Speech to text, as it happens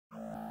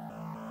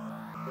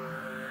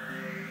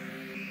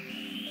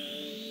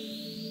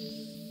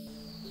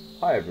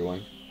Hi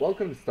everyone,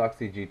 welcome to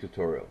StockCG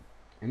Tutorial.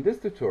 In this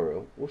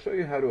tutorial, we'll show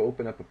you how to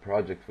open up a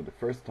project for the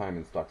first time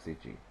in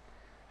StockCG,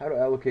 how to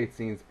allocate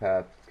scenes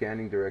paths,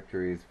 scanning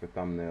directories for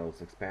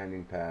thumbnails,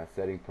 expanding paths,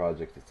 setting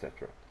projects,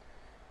 etc.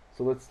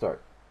 So let's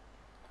start.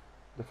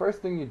 The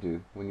first thing you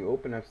do when you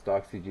open up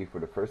StockCG for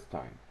the first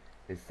time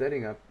is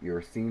setting up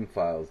your scene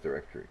files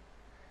directory.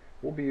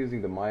 We'll be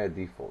using the Maya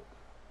default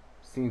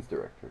scenes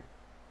directory.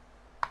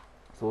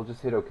 So we'll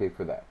just hit OK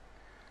for that.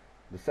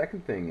 The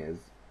second thing is,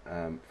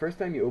 first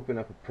time you open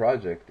up a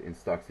project in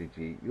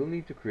StockCG, you'll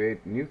need to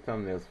create new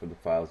thumbnails for the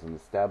files in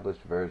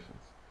established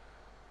versions.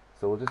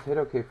 So we'll just hit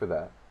OK for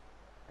that.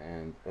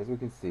 And as we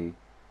can see,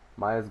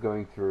 Maya's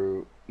going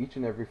through each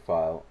and every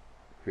file,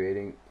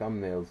 creating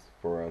thumbnails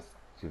for us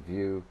to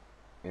view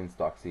in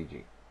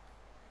StockCG.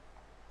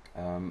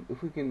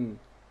 If we can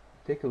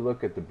take a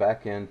look at the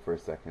back end for a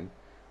second,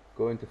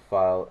 go into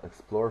File,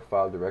 Explore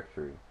File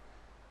Directory.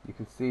 You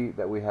can see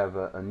that we have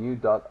a new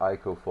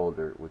 .ico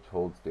folder which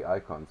holds the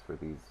icons for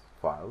these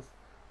files,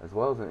 as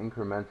well as an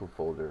incremental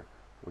folder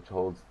which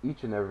holds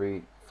each and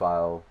every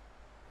file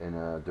in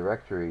a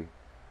directory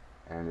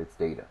and its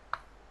data.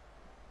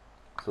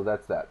 So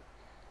that's that.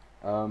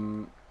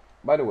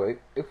 By the way,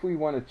 if we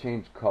want to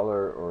change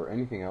color or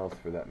anything else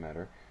for that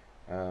matter,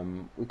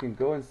 we can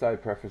go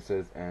inside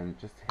Preferences and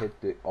just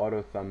hit the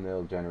Auto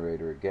Thumbnail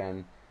Generator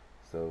again.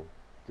 So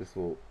this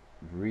will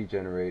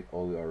regenerate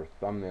all our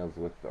thumbnails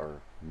with our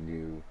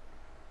new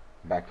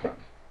background.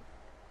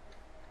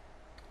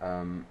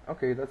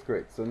 Okay, that's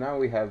great. So now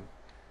we have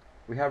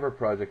our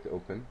project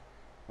open,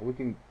 and we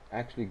can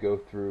actually go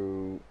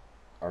through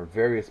our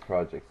various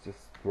projects.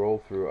 Just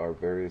scroll through our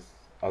various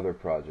other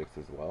projects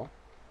as well.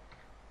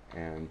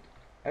 And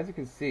as you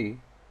can see,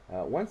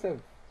 once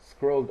I've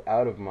scrolled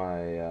out of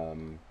my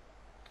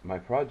my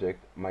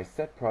project, my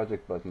Set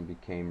Project button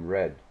became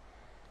red,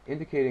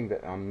 indicating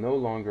that I'm no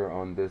longer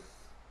on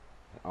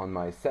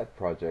my set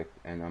project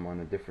and I'm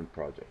on a different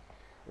project.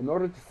 In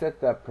order to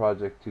set that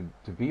project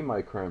to be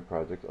my current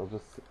project, I'll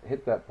just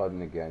hit that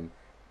button again,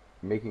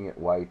 making it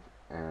white,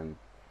 and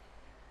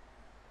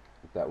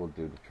that will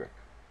do the trick.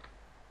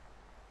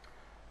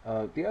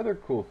 The other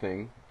cool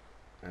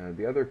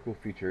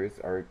features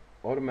are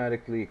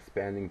automatically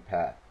expanding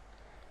path.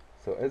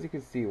 So as you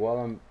can see, while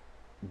I'm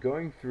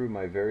going through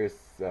my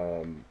various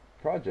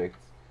projects,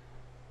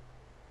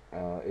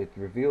 it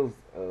reveals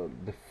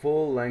the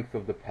full length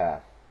of the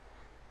path.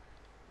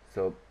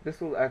 So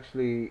this will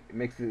actually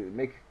make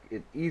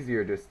it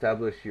easier to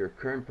establish your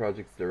current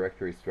project's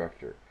directory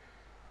structure.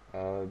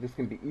 This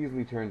can be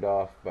easily turned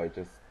off by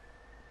just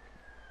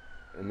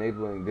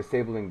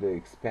disabling the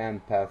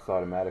expand paths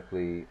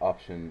automatically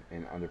option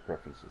under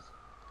preferences.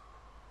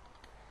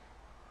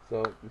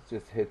 So let's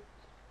just hit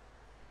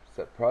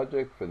set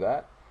project for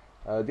that.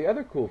 The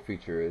other cool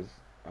feature is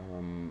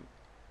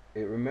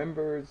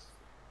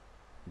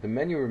the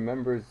menu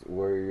remembers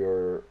where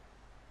your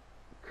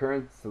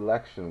current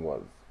selection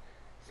was.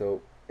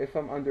 So if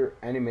I'm under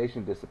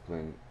animation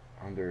discipline,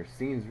 under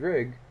scenes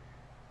rig,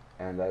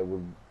 and I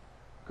will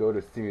go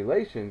to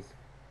simulations,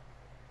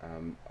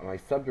 my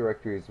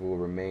subdirectories will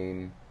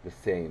remain the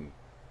same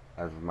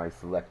as my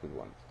selected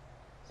ones.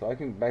 So I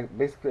can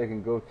basically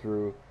go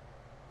through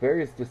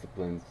various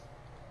disciplines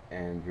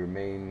and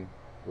remain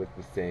with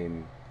the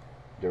same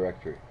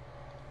directory.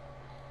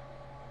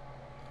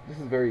 This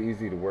is very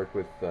easy to work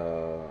with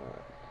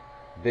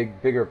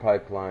bigger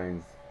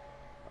pipelines.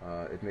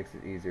 It makes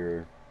it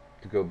easier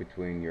to go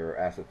between your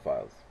asset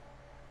files.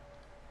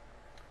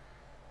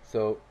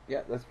 So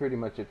yeah, that's pretty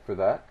much it for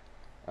that.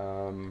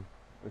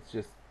 Let's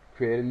just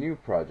create a new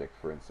project,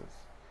 for instance.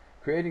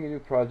 Creating a new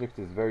project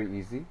is very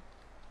easy.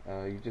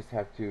 You just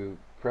have to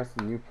press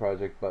the New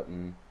Project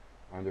button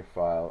under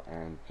File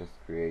and just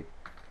create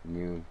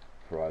New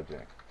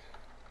Project.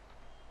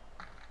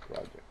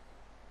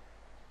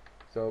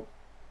 So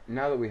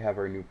now that we have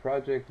our new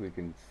project, we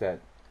can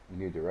set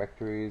new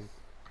directories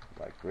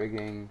like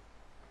rigging,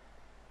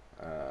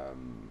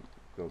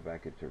 go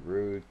back into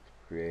root,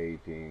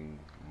 creating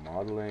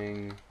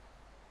modeling,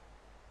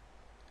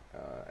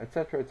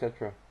 etc.,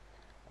 etc.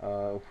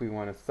 If we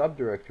want a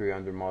subdirectory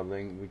under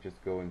modeling, we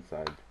just go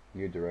inside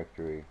new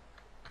directory,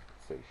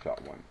 say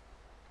shot 1.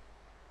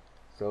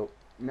 So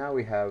now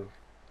we have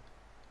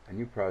a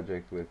new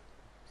project with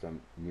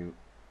some new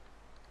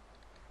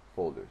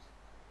folders.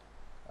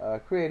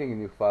 Creating a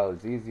new file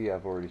is easy.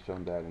 I've already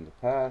shown that in the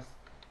past.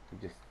 You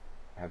just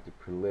have to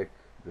click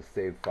the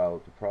save file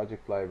to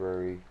project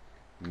library,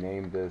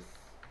 name this,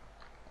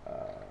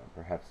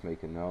 perhaps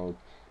make a note,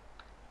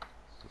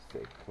 just say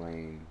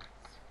plain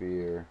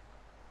sphere,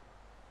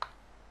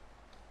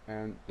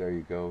 and there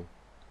you go,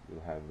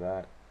 you'll have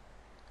that.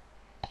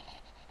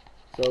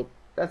 So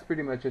that's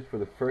pretty much it for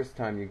the first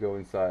time you go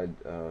inside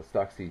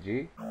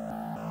StockCG.